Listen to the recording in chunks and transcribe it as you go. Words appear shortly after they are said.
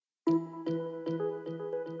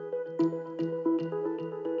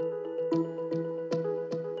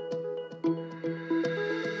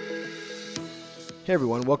Hey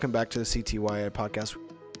everyone, welcome back to the CTYI podcast.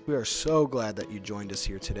 We are so glad that you joined us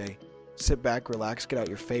here today. Sit back, relax, get out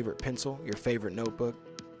your favorite pencil, your favorite notebook.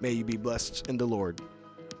 May you be blessed in the Lord.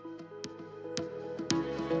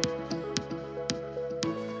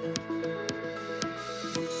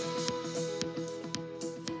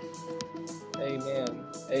 Amen.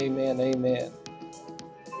 Amen. Amen.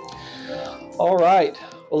 All right.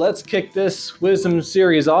 Well, let's kick this wisdom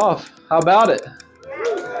series off. How about it?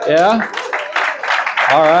 Yeah?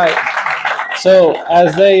 All right. So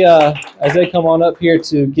as they come on up here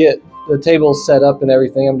to get the tables set up and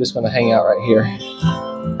everything, I'm just going to hang out right here.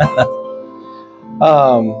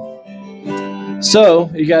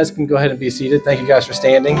 So you guys can go ahead and be seated. Thank you guys for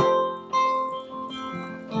standing.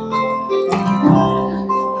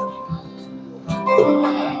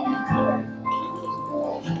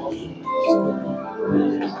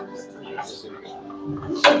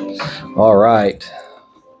 All right.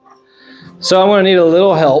 So I'm going to need a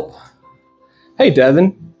little help. Hey,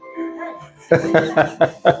 Devin.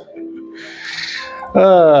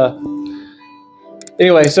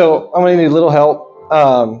 Anyway, so I'm going to need a little help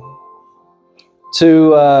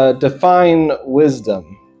to define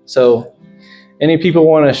wisdom. So any people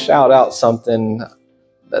want to shout out something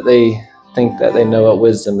that they think that they know what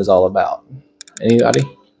wisdom is all about? Anybody?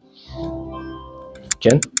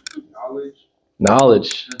 Ken?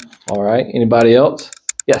 Knowledge. All right. Anybody else?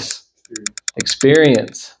 Yes.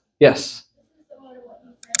 Experience. Yes.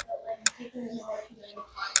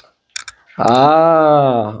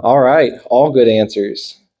 All right. All good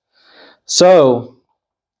answers. So,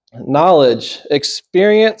 knowledge,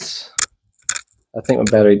 experience. I think my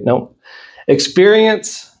battery, no.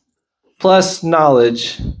 Experience plus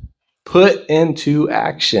knowledge put into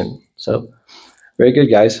action. So, very good,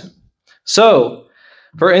 guys. So,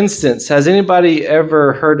 for instance, has anybody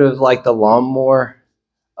ever heard of like the lawnmower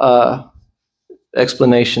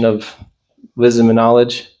explanation of wisdom and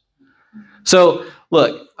knowledge? So,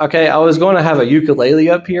 look, okay, I was going to have a ukulele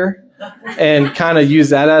up here and kind of use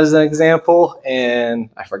that as an example, and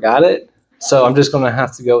I forgot it. So I'm just going to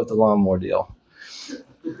have to go with the lawnmower deal.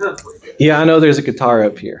 Yeah, I know there's a guitar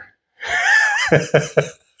up here.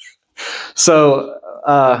 So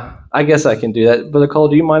I guess I can do that. Brother Cole,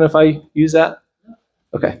 do you mind if I use that?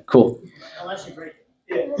 Okay, cool. Unless you break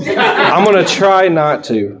it. I'm going to try not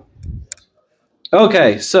to.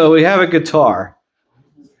 Okay, so we have a guitar.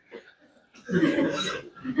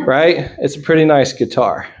 Right? It's a pretty nice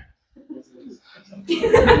guitar.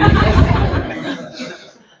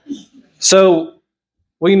 So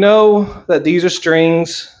we know that these are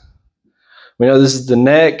strings. We know this is the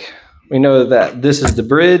neck. We know that this is the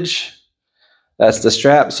bridge. That's the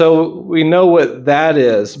strap. So we know what that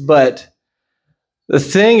is. But the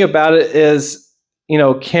thing about it is,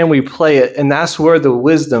 can we play it? And that's where the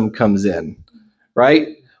wisdom comes in, right?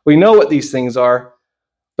 We know what these things are,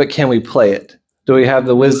 but can we play it? Do we have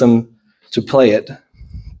the wisdom to play it?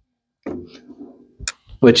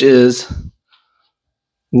 Which is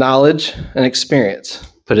knowledge and experience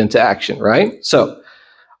put into action, right? So,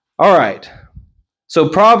 all right. So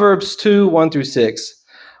Proverbs 2, 1-6.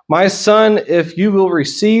 My son, if you will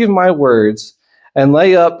receive my words and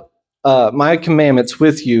lay up my commandments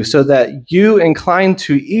with you, so that you incline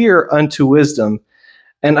to ear unto wisdom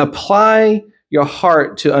and apply your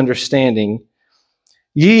heart to understanding.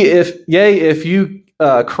 If you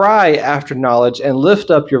cry after knowledge and lift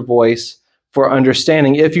up your voice for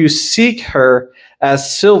understanding, if you seek her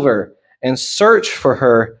as silver and search for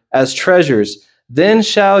her as treasures, then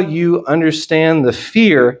shall you understand the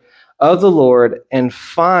fear of the Lord and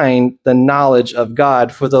find the knowledge of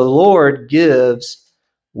God, for the Lord gives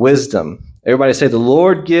wisdom. Everybody say, the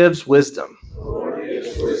Lord gives wisdom.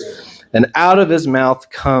 And out of his mouth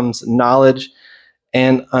comes knowledge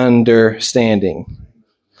and understanding.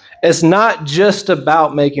 It's not just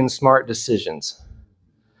about making smart decisions,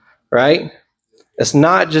 right? It's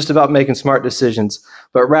not just about making smart decisions,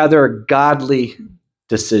 but rather godly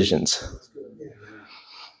decisions.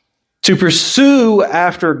 To pursue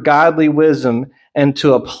after godly wisdom and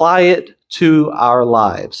to apply it to our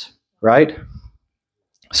lives, right?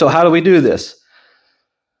 So how do we do this?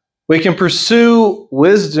 We can pursue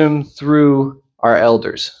wisdom through our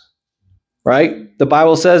elders, right? The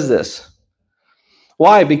Bible says this.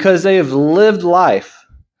 Why? Because they have lived life.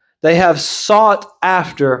 They have sought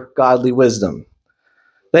after godly wisdom.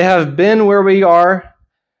 They have been where we are,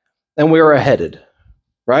 and we are headed,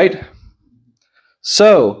 right?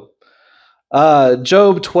 So,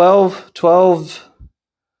 Job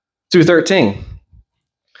 12:12-13.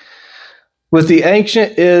 With the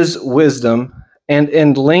ancient is wisdom, and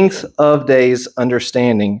in length of days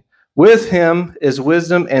understanding. With him is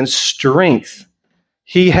wisdom and strength,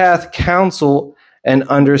 He hath counsel and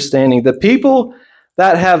understanding. The people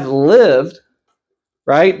that have lived,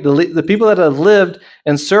 right? The people that have lived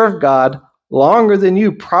and served God longer than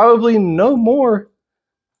you probably know more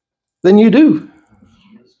than you do.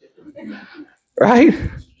 Right?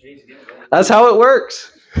 That's how it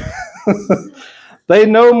works. They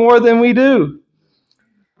know more than we do.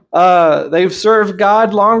 They've served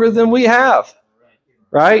God longer than we have.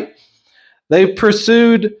 Right? They've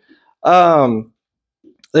pursued after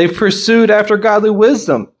godly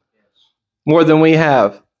wisdom more than we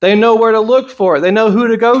have. They know where to look for it. They know who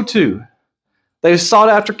to go to. They've sought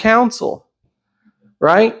after counsel.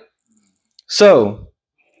 Right? So,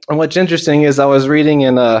 and what's interesting is I was reading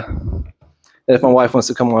in, if my wife wants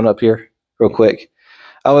to come on up here real quick,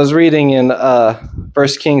 I was reading in 1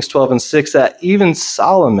 Kings 12:6 that even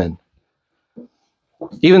Solomon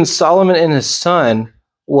and his son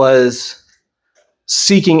was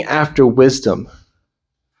seeking after wisdom,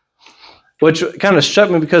 which kind of struck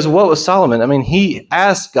me because what was Solomon? I mean, he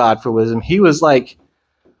asked God for wisdom. He was like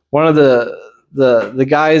one of the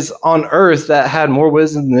guys on earth that had more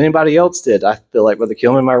wisdom than anybody else did. I feel like, Brother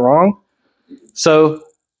Kilman, am I wrong? So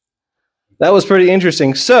that was pretty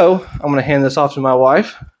interesting. So I'm going to hand this off to my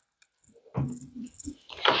wife.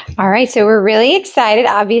 All right, so we're really excited.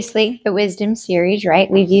 Obviously, the wisdom series, right?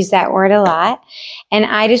 We've used that word a lot. And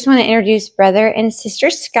I just want to introduce Brother and Sister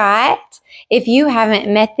Scott. If you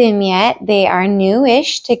haven't met them yet, they are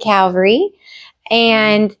newish to Calvary.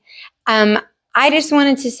 And I just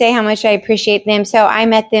wanted to say how much I appreciate them. So I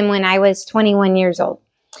met them when I was 21 years old.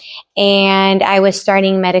 And I was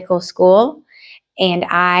starting medical school. And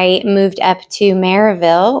I moved up to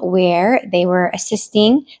Maryville, where they were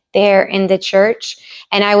assisting there in the church.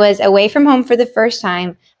 And I was away from home for the first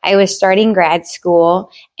time. I was starting grad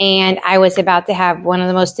school, and I was about to have one of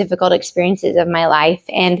the most difficult experiences of my life.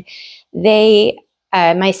 And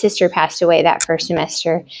my sister passed away that first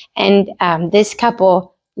semester. And this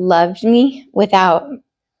couple loved me without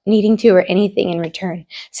needing to or anything in return.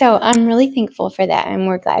 So I'm really thankful for that. And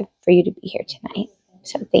we're glad for you to be here tonight.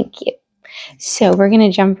 So thank you. So we're going to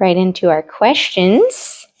jump right into our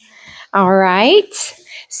questions. All right.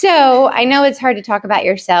 So I know it's hard to talk about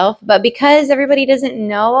yourself, but because everybody doesn't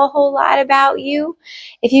know a whole lot about you,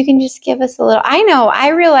 if you can just give us a little.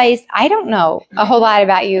 I realized I don't know a whole lot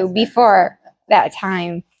about you before that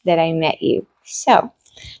time that I met you. So,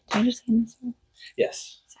 can I just hand this one?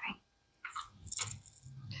 Yes. Sorry.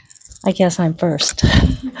 I guess I'm first.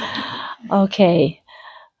 Okay.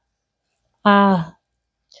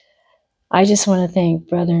 I just want to thank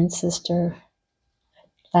brother and sister.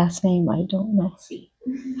 Last name, I don't know.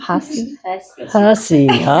 Hussey.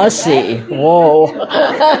 Whoa.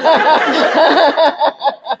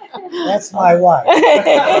 That's my wife.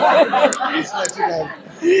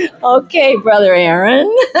 Okay, Brother Aaron.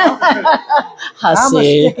 I'm a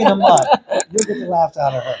Hussey. stick in the mud. You'll get the laugh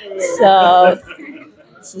out of her. So,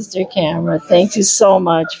 Sister Camera, thank you so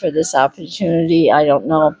much for this opportunity. I don't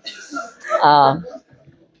know.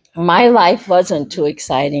 My life wasn't too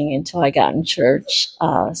exciting until I got in church.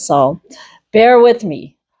 So bear with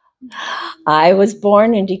me. I was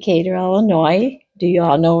born in Decatur, Illinois. Do you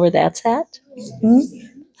all know where that's at?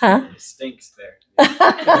 Huh? Stinks there.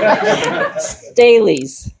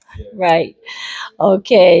 Staley's. Right.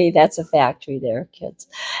 Okay, that's a factory there, kids.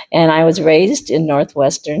 And I was raised in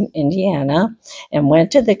northwestern Indiana and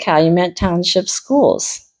went to the Calumet Township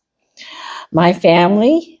schools. My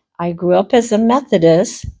family, I grew up as a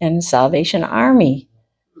Methodist in the Salvation Army.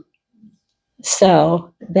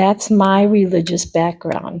 So that's my religious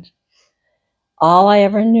background. All I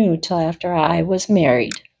ever knew till after I was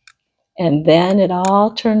married. And then it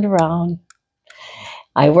all turned around.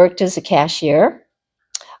 I worked as a cashier.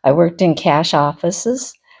 I worked in cash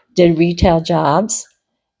offices, did retail jobs,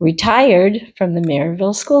 retired from the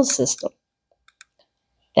Maryville school system.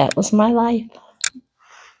 That was my life.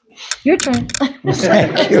 Your turn.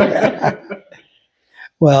 Thank you.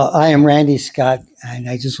 Well, I am Randy Scott, and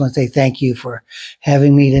I just want to say thank you for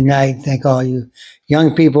having me tonight. Thank all you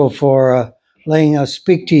young people for letting us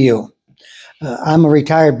speak to you. I'm a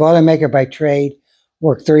retired Boilermaker by trade,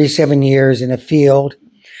 worked 37 years in the field.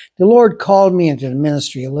 The Lord called me into the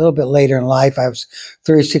ministry a little bit later in life. I was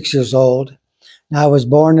 36 years old. Now, I was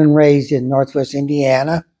born and raised in Northwest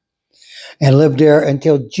Indiana and lived there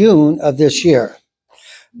until June of this year.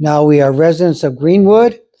 Now we are residents of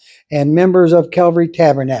Greenwood and members of Calvary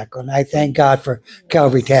Tabernacle, and I thank God for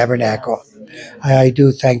Calvary Tabernacle. I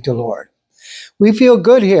do thank the Lord. We feel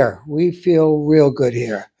good here. We feel real good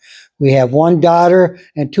here. We have one daughter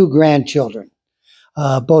and two grandchildren.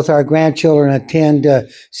 Both our grandchildren attend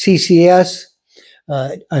CCS.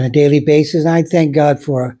 on a daily basis. And I thank God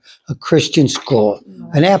for a Christian school,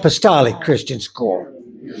 an apostolic Christian school.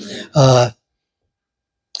 And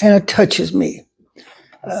it touches me.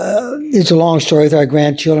 It's a long story with our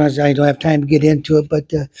grandchildren. I don't have time to get into it, but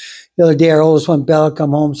the other day our oldest one, Bella,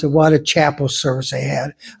 come home and said, what a chapel service they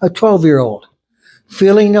had. A 12-year-old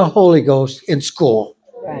feeling the Holy Ghost in school.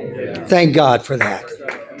 Right. Thank God for that.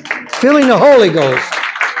 Feeling the Holy Ghost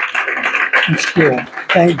in school.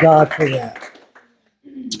 Thank God for that.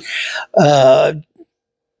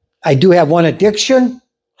 I do have one addiction,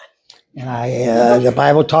 and the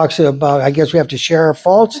Bible talks about, I guess we have to share our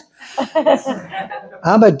faults.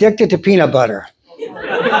 I'm addicted to peanut butter.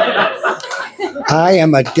 I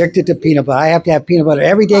am addicted to peanut butter. I have to have peanut butter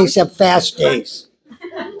every day except fast days.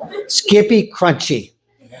 Skippy, crunchy.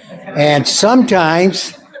 And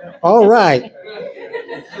sometimes, all right.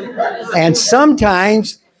 And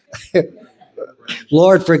sometimes,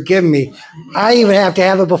 Lord, forgive me, I even have to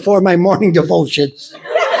have it before my morning devotions.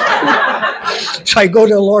 So I go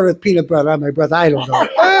to the Lord with peanut butter on my breath. I don't know.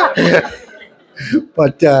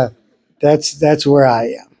 But that's where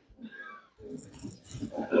I am.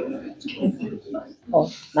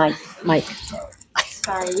 Oh, Mike.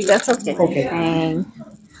 Sorry, That's okay. Okay.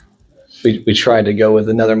 We tried to go with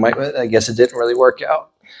another mic, but I guess it didn't really work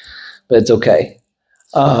out. But it's okay.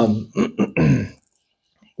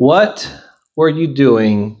 What were you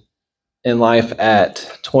doing in life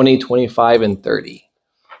at 20, 25, and 30?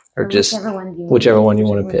 Or just whichever one you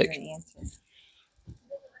want to pick.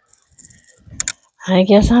 I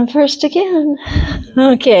guess I'm first again.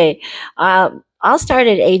 Okay. I'll start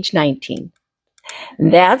at age 19.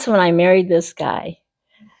 That's when I married this guy.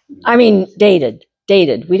 I mean, dated.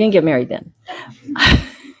 We didn't get married then.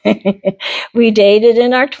 We dated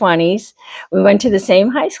in our 20s. We went to the same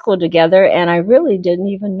high school together, and I really didn't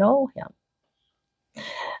even know him.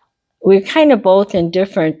 We were kind of both in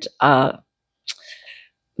different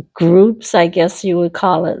groups, I guess you would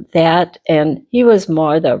call it that. And he was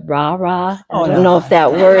more the rah-rah. I don't know if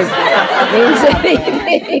that word means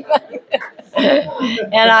anything.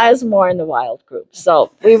 And I was more in the wild group.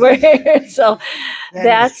 So we were, so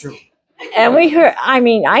that's true. And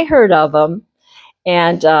I heard of him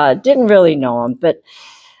and didn't really know him, but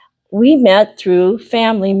we met through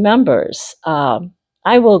family members.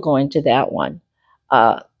 I will go into that one.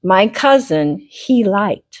 My cousin, he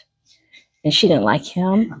liked, and she didn't like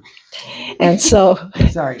him. And so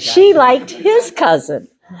she liked his cousin.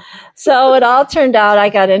 So it all turned out I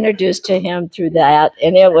got introduced to him through that,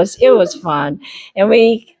 and it was fun. And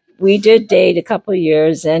we did date a couple of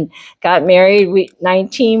years and got married.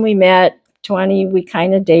 19 we met, 20 we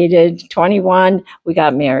kind of dated, 21 we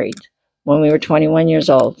got married when we were 21 years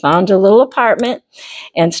old. Found a little apartment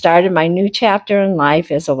and started my new chapter in life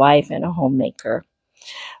as a wife and a homemaker.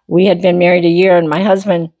 We had been married a year, and my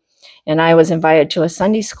husband and I was invited to a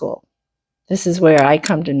Sunday school. This is where I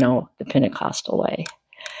come to know the Pentecostal way,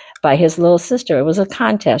 by his little sister. It was a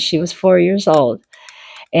contest. She was 4 years old.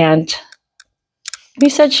 And we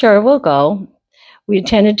said, sure, we'll go. We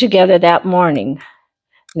attended together that morning,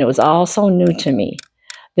 and it was all so new to me.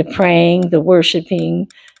 The praying, the worshiping,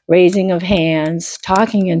 raising of hands,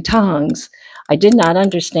 talking in tongues. I did not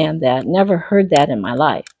understand that, never heard that in my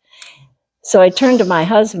life. So I turned to my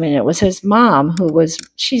husband. It was his mom,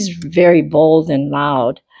 she's very bold and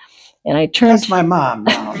loud. And I turned. That's my mom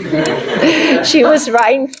now. She was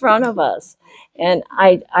right in front of us. And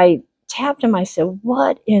I tapped him. I said,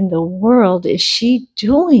 what in the world is she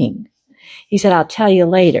doing? He said, I'll tell you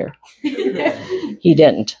later. He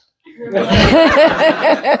didn't.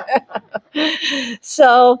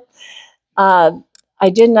 So I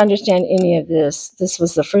didn't understand any of this. This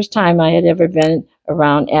was the first time I had ever been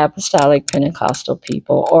around apostolic Pentecostal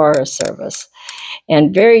people or a service,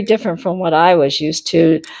 and very different from what I was used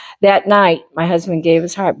to. That night, my husband gave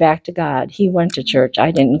his heart back to God. He went to church.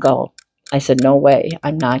 I didn't go. I said, no way,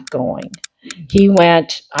 I'm not going. He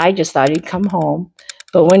went. I just thought he'd come home.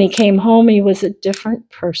 But when he came home, he was a different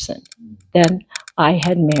person than I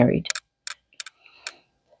had married.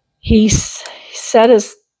 He set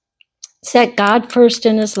God first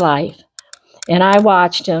in his life. And I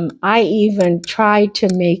watched him. I even tried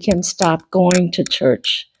to make him stop going to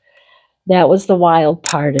church. That was the wild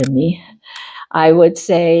part of me. I would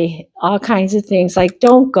say all kinds of things like,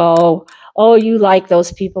 don't go. Oh, you like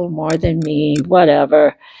those people more than me,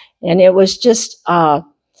 whatever. And it was just,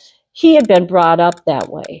 he had been brought up that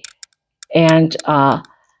way. And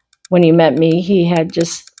when he met me, he had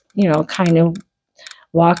just, kind of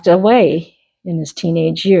walked away in his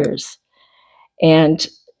teenage years. And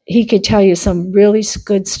he could tell you some really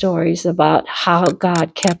good stories about how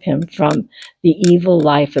God kept him from the evil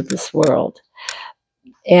life of this world.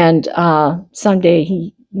 And someday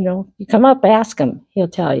you come up, ask him, he'll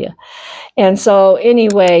tell you. And so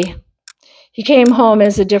anyway, he came home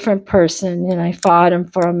as a different person, and I fought him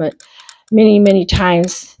from it many, many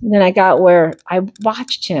times. And then I got where I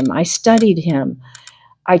watched him. I studied him.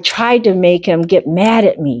 I tried to make him get mad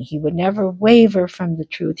at me. He would never waver from the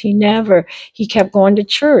truth. He kept going to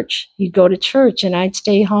church. He'd go to church and I'd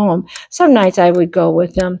stay home. Some nights I would go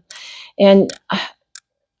with him. And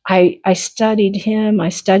I studied him. I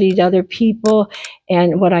studied other people.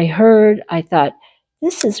 And what I heard, I thought,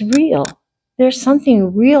 this is real. There's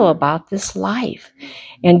something real about this life.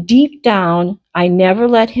 And deep down, I never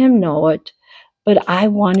let him know it, but I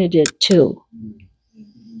wanted it too.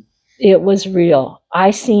 It was real.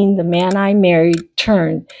 I seen the man I married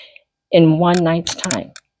turn in one night's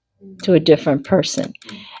time to a different person.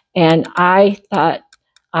 And I thought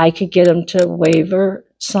I could get him to waver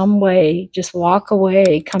some way, just walk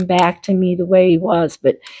away, come back to me the way he was,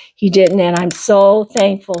 but he didn't. And I'm so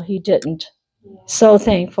thankful he didn't. So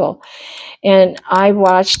thankful. And I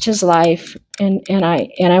watched his life and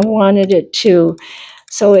I wanted it too.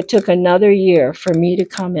 So it took another year for me to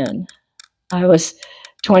come in. I was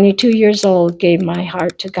 22 years old, gave my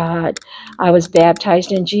heart to God. I was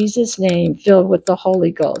baptized in Jesus' name, filled with the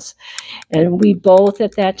Holy Ghost. And we both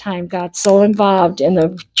at that time got so involved in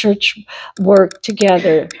the church work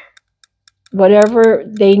together. Whatever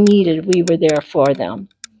they needed, we were there for them.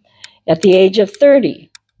 At the age of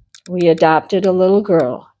 30, we adopted a little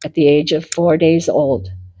girl at the age of 4 days old.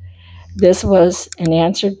 This was an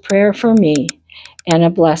answered prayer for me and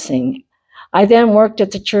a blessing. I then worked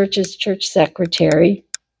at the church as church secretary.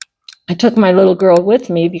 I took my little girl with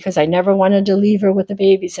me because I never wanted to leave her with a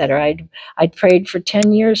babysitter. I'd prayed for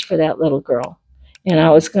 10 years for that little girl, and I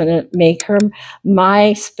was going to make her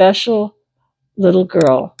my special little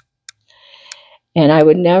girl. And I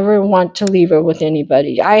would never want to leave her with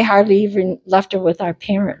anybody. I hardly even left her with our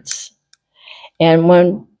parents. And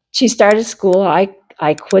when she started school, I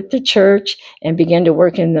quit the church and began to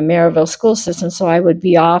work in the Maryville school system. So I would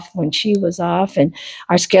be off when she was off, and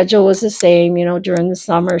our schedule was the same. During the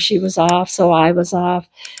summer she was off, so I was off.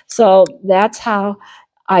 So that's how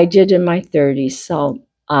I did in my 30s. So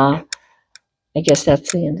I guess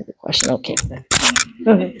that's the end of the question. Okay.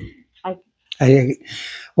 Go ahead.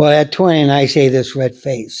 Well, at 20, and I say this red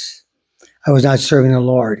face, I was not serving the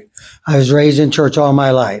Lord. I was raised in church all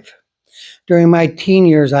my life. During my teen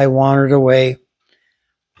years, I wandered away.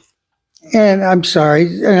 And I'm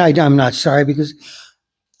sorry, and I'm not sorry, because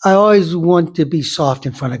I always want to be soft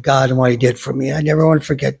in front of God and what he did for me. I never want to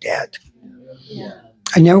forget that. Yeah.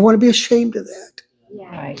 I never want to be ashamed of that.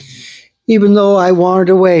 Yeah. Right. Even though I wandered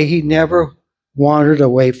away, he never wandered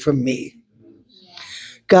away from me.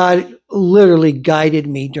 God literally guided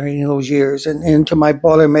me during those years and into my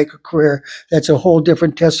Boilermaker career. That's a whole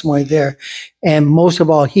different testimony there. And most of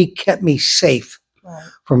all, he kept me safe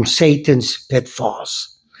from Satan's pitfalls.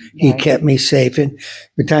 He kept me safe. And by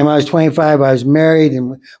the time I was 25, I was married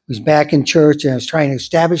and was back in church, and I was trying to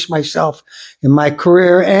establish myself in my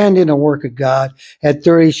career and in the work of God. At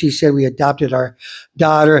 30, she said we adopted our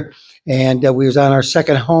daughter, and we was on our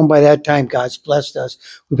second home by that time. God's blessed us.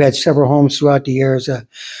 We've had several homes throughout the years.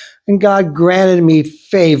 And God granted me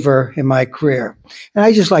favor in my career. And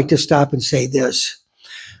I just like to stop and say this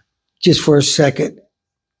just for a second.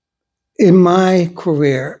 In my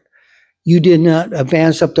career, you did not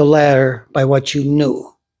advance up the ladder by what you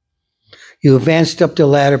knew. You advanced up the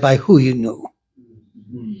ladder by who you knew.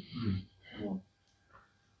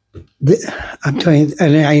 I'm telling you,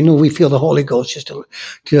 and I know we feel the Holy Ghost just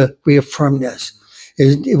to reaffirm this.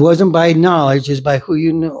 It wasn't by knowledge, it's by who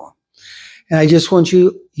you knew. And I just want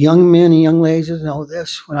you, young men and young ladies, to know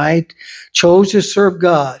this. When I chose to serve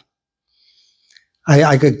God,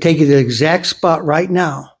 I could take you to the exact spot right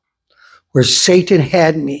now where Satan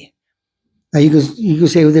had me. Now you can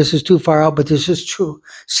say, well, this is too far out, but this is true.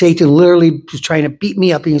 Satan literally was trying to beat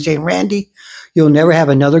me up, and he's saying, Randy, you'll never have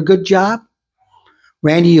another good job.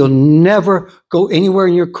 Randy, you'll never go anywhere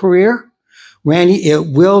in your career. Randy, it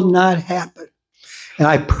will not happen. And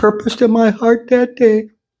I purposed in my heart that day.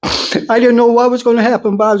 I didn't know what was going to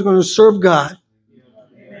happen, but I was going to serve God.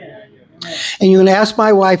 And you can ask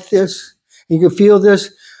my wife this, and you can feel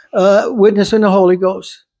this witness in the Holy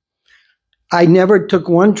Ghost. I never took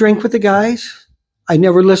one drink with the guys. I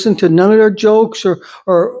never listened to none of their jokes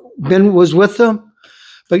or was with them.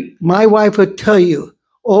 But my wife would tell you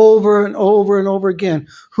over and over and over again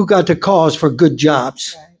who got the calls for good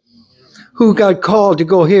jobs. Who got called to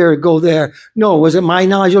go here, go there. No, was it my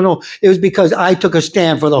knowledge? No, it was because I took a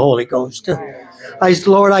stand for the Holy Ghost. I said,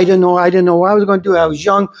 Lord, I didn't know what I was going to do. I was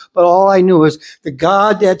young, but all I knew is the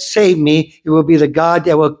God that saved me, it will be the God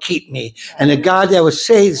that will keep me. And the God that will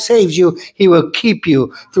saves you, he will keep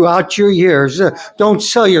you throughout your years. Don't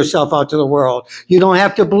sell yourself out to the world. You don't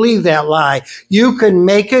have to believe that lie. You can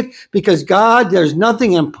make it because God, there's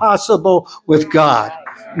nothing impossible with God.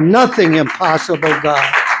 Nothing impossible,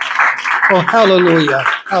 God. Oh, hallelujah,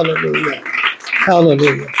 hallelujah,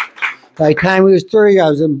 hallelujah. By the time we was 30, I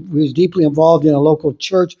was deeply involved in a local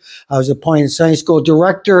church. I was appointed Sunday school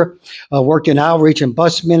director, worked in outreach and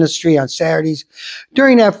bus ministry on Saturdays.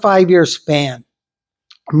 During that 5-year span,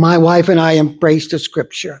 my wife and I embraced the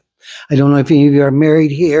scripture. I don't know if any of you are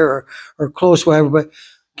married here or close, whatever, but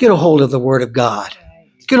get a hold of the word of God.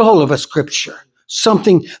 Get a hold of a scripture,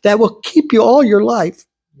 something that will keep you all your life.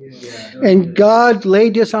 And God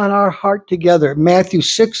laid this on our heart together. Matthew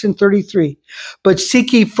 6:33. But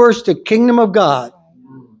seek ye first the kingdom of God.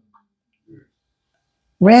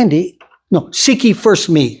 Seek ye first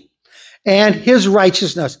me and his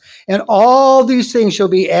righteousness, and all these things shall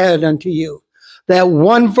be added unto you. That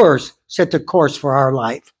one verse set the course for our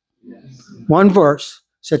life. One verse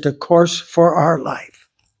set the course for our life.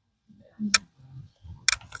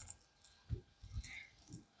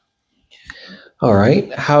 All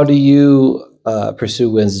right. How do you pursue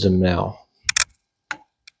wisdom now?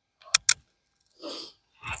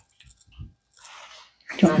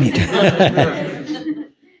 Don't need to.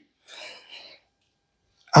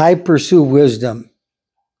 I pursue wisdom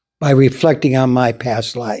by reflecting on my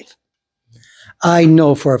past life. I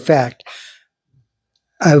know for a fact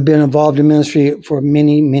I've been involved in ministry for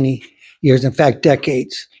many, many years, in fact,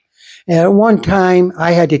 decades. And at one time,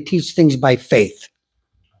 I had to teach things by faith.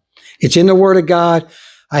 It's in the Word of God.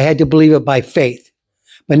 I had to believe it by faith.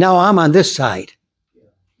 But now I'm on this side.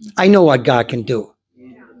 I know what God can do.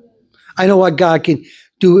 I know what God can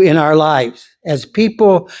do in our lives as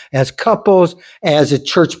people, as couples, as a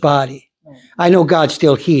church body. I know God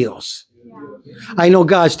still heals. I know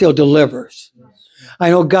God still delivers. I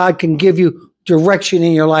know God can give you direction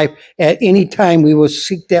in your life at any time. We will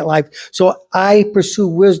seek that life. So I pursue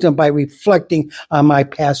wisdom by reflecting on my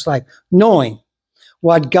past life, knowing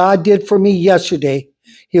what God did for me yesterday,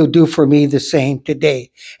 he'll do for me the same today.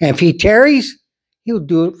 And if he tarries, he'll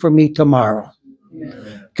do it for me tomorrow.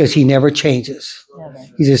 Because he never changes.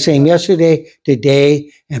 He's the same yesterday,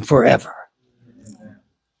 today, and forever.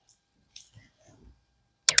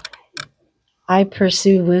 I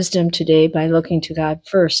pursue wisdom today by looking to God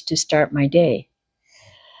first to start my day.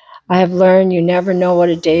 I have learned you never know what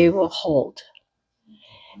a day will hold.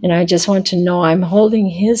 And I just want to know I'm holding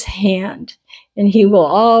his hand, and he will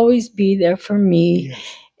always be there for me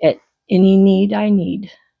at any need I need.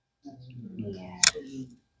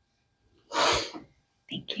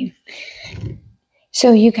 Thank you.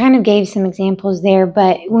 So you kind of gave some examples there,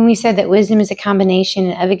 but when we said that wisdom is a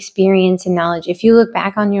combination of experience and knowledge, if you look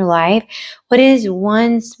back on your life, what is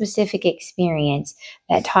one specific experience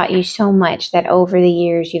that taught you so much that over the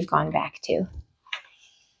years you've gone back to?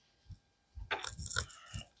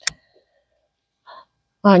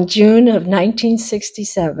 On June of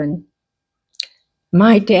 1967,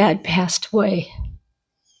 my dad passed away.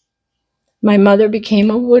 My mother became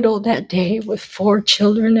a widow that day with 4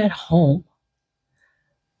 children at home.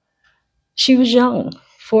 She was young,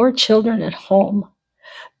 4 children at home.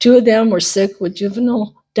 2 of them were sick with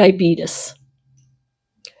juvenile diabetes.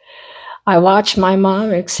 I watched my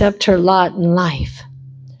mom accept her lot in life.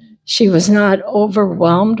 She was not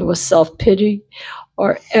overwhelmed with self-pity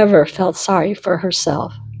or ever felt sorry for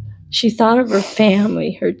herself. She thought of her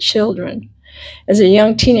family, her children. As a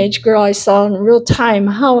young teenage girl, I saw in real time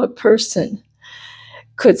how a person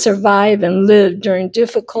could survive and live during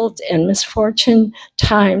difficult and misfortune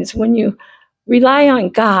times when you rely on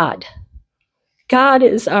God. God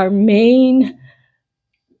is our main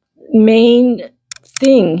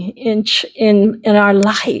thing in our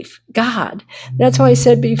life. God. That's why I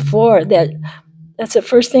said before that that's the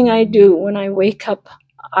first thing I do when I wake up.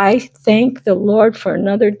 I thank the Lord for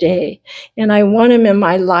another day, and I want him in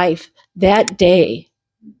my life that day,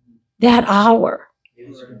 that hour.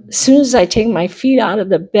 As soon as I take my feet out of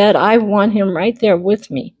the bed, I want him right there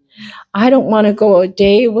with me. I don't want to go a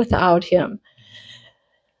day without him.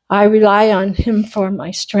 I rely on him for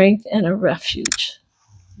my strength and a refuge.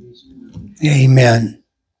 Amen.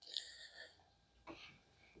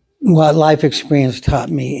 What life experience taught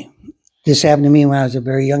me. This happened to me when I was a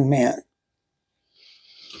very young man.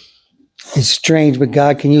 It's strange, but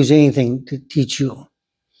God can use anything to teach you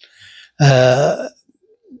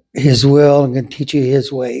his will and can teach you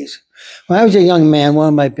his ways. When I was a young man, one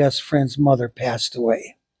of my best friend's mother passed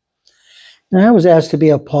away. And I was asked to be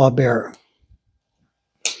a pallbearer.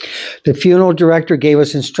 The funeral director gave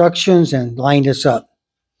us instructions and lined us up.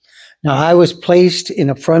 Now, I was placed in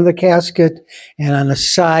the front of the casket and on the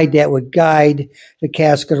side that would guide the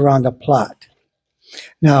casket around the plot.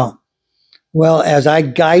 Now, well, as I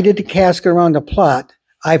guided the casket around the plot,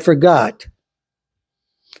 I forgot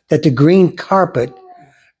that the green carpet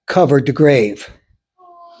covered the grave.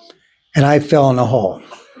 And I fell in a hole.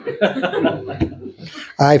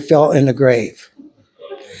 I fell in the grave.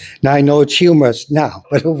 Now, I know it's humorous now,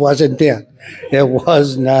 but it wasn't then. It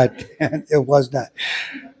was not. It was not.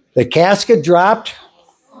 The casket dropped.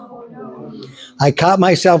 I caught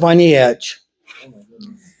myself on the edge.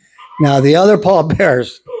 Now, the other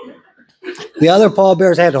pallbearers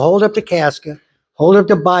had to hold up the casket, hold up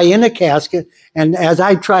the body in the casket, and as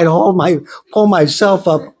I tried to pull myself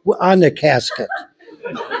up on the casket.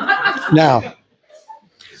 Now,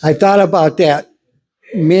 I thought about that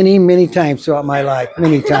many, many times throughout my life.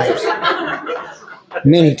 Many times.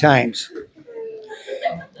 Many times.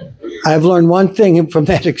 I've learned one thing from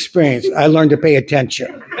that experience. I learned to pay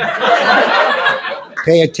attention.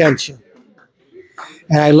 Pay attention.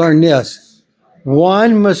 And I learned this.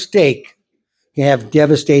 One mistake can have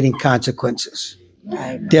devastating consequences.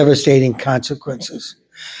 Devastating consequences.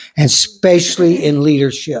 And especially in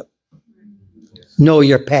leadership. Know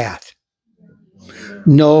your path.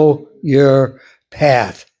 Know your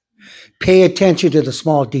path. Pay attention to the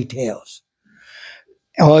small details.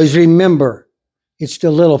 Always remember, it's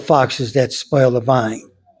the little foxes that spoil the vine.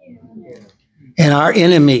 And our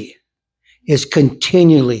enemy is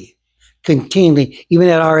continually, even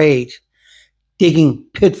at our age, digging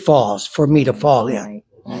pitfalls for me to fall in.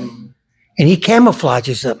 And he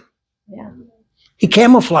camouflages them. Yeah. He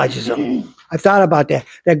camouflages them. I thought about that.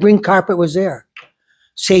 That green carpet was there.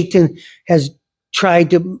 Satan has tried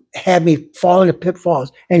to have me fall into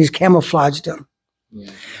pitfalls, and he's camouflaged them.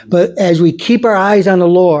 Yeah. But as we keep our eyes on the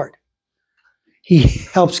Lord, he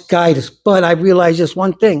helps guide us. But I realized this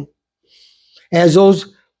one thing. As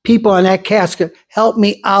those people on that casket helped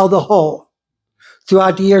me out of the hole,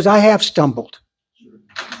 throughout the years, I have stumbled.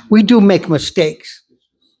 We do make mistakes.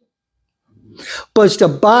 But it's the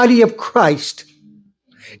body of Christ,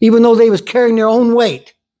 even though they was carrying their own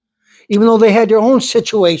weight, even though they had their own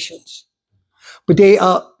situations, but they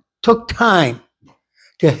took time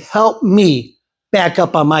to help me back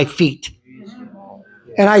up on my feet.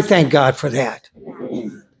 And I thank God for that.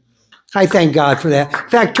 I thank God for that. In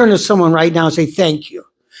fact, turn to someone right now and say thank you.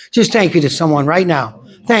 Just thank you to someone right now.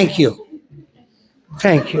 Thank you.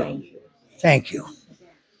 Thank you. Thank you.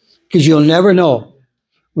 Because you'll never know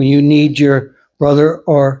when you need your brother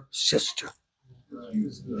or sister.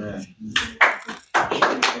 Yeah,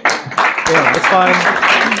 that's fine.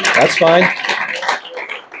 That's fine.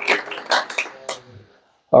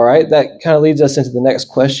 All right, that kind of leads us into the next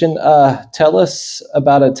question. Tell us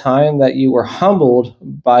about a time that you were humbled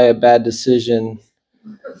by a bad decision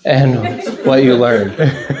and what you learned.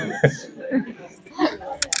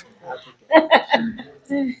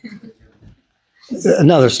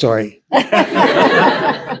 Another story.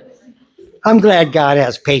 I'm glad God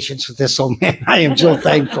has patience with this old man. I am so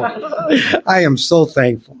thankful. I am so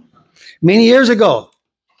thankful. Many years ago,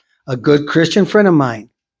 a good Christian friend of mine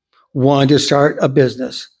wanted to start a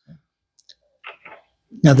business.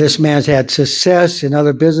 Now, this man's had success in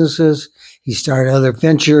other businesses. He started other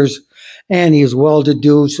ventures, and he was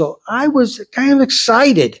well-to-do. So I was kind of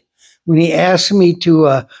excited when he asked me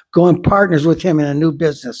to go in partners with him in a new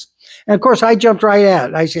business. And, of course, I jumped right at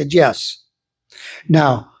it. I said yes.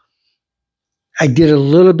 Now, I did a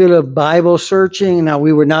little bit of Bible searching. Now,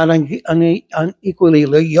 we were not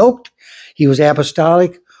unequally yoked. He was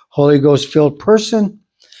apostolic, Holy Ghost-filled person,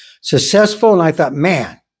 successful. And I thought,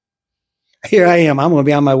 man, here I am. I'm going to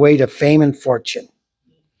be on my way to fame and fortune.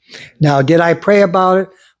 Now, did I pray about it?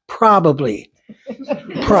 Probably. You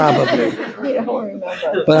don't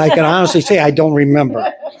remember. But I can honestly say I don't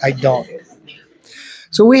remember. I don't.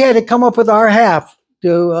 So we had to come up with our half.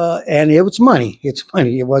 And it was money. It's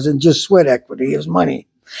money. It wasn't just sweat equity. It was money.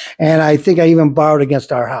 And I think I even borrowed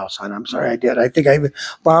against our house. And I'm sorry I did. I think I even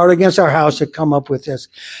borrowed against our house to come up with this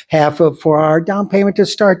for our down payment to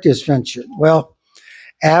start this venture. Well,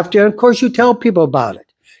 after, of course, you tell people about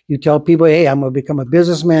it. You tell people, hey, I'm going to become a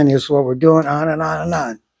businessman. This is what we're doing, on and on and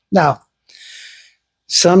on. Now,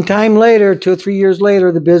 sometime later, 2 or 3 years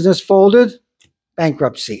later, the business folded,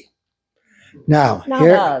 bankruptcy. Now, Not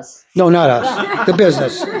us. No, not us. The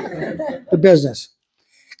business. The business.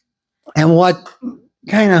 And what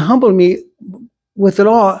kind of humbled me with it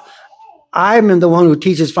all, I'm the one who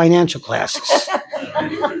teaches financial classes.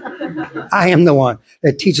 I am the one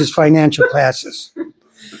that teaches financial classes.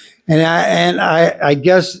 I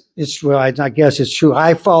guess it's well. I guess it's true.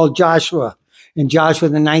 I followed Joshua in Joshua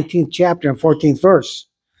the 19th chapter and 14th verse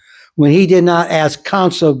when he did not ask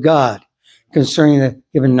counsel of God concerning the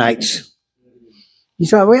given nights. He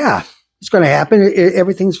thought, well, yeah, it's going to happen.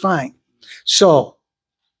 Everything's fine. So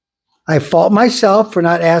I fault myself for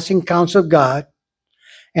not asking counsel of God,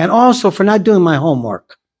 and also for not doing my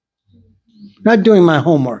homework. Not doing my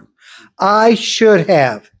homework. I should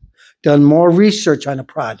have done more research on the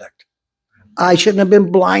product. I shouldn't have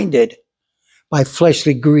been blinded by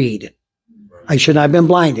fleshly greed. I should not have been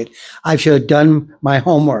blinded. I should have done my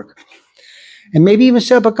homework. And maybe even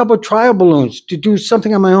set up a couple of trial balloons to do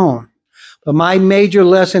something on my own. But my major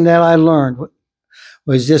lesson that I learned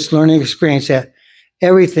was this learning experience that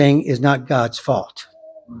everything is not God's fault.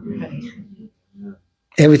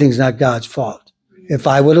 Everything's not God's fault. If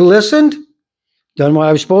I would have listened, done what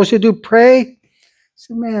I was supposed to do, pray,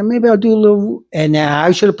 said, man, maybe I'll do a little, and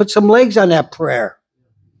I should have put some legs on that prayer.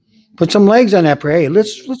 Put some legs on that prayer. Hey,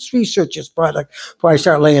 let's research this product before I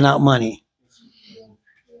start laying out money.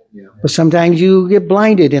 But sometimes you get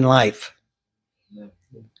blinded in life.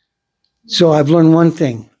 So I've learned one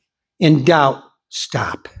thing. In doubt,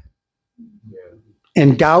 stop.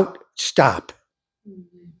 In doubt, stop.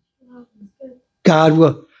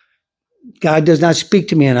 God does not speak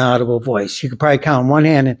to me in an audible voice. You could probably count on one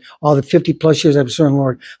hand in all the 50 plus years I've served the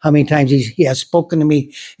Lord, how many times he has spoken to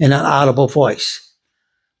me in an audible voice.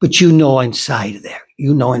 But you know inside there.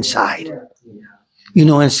 You know inside. You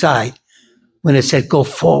know inside when it said go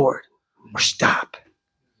forward or stop.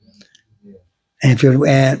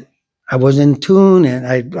 And I was in tune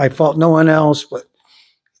and I fault no one else, but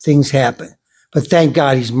things happen. But thank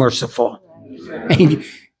God he's merciful.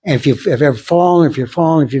 And if you've ever fallen, if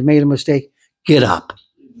you've made a mistake, get up.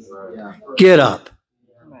 Get up.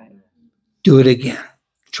 Do it again.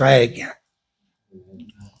 Try it again. Do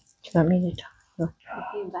you want me to talk?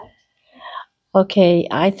 Okay,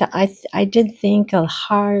 I did think a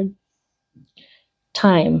hard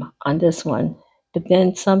time on this one, but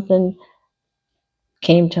then something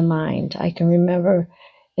came to mind. I can remember,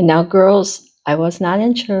 and now girls, I was not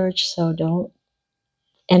in church, so don't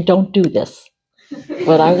do this.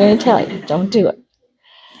 What I'm going to tell you, don't do it.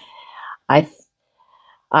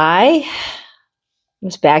 I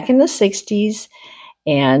was back in the 60s,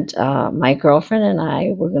 and my girlfriend and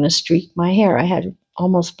I were going to streak my hair. I had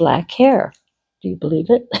almost black hair. Do you believe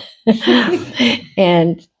it?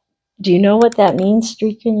 And do you know what that means,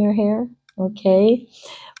 streaking your hair? Okay.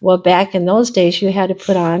 Well, back in those days, you had to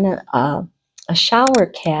put on a shower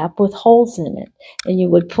cap with holes in it, and you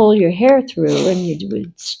would pull your hair through, and you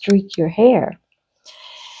would streak your hair.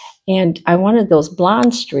 And I wanted those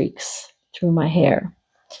blonde streaks through my hair.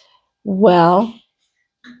 Well,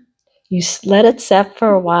 you let it set for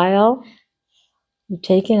a while. You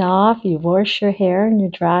take it off, you wash your hair, and you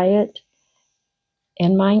dry it.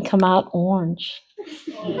 And mine come out orange.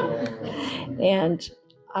 And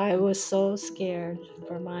I was so scared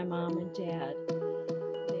for my mom and dad.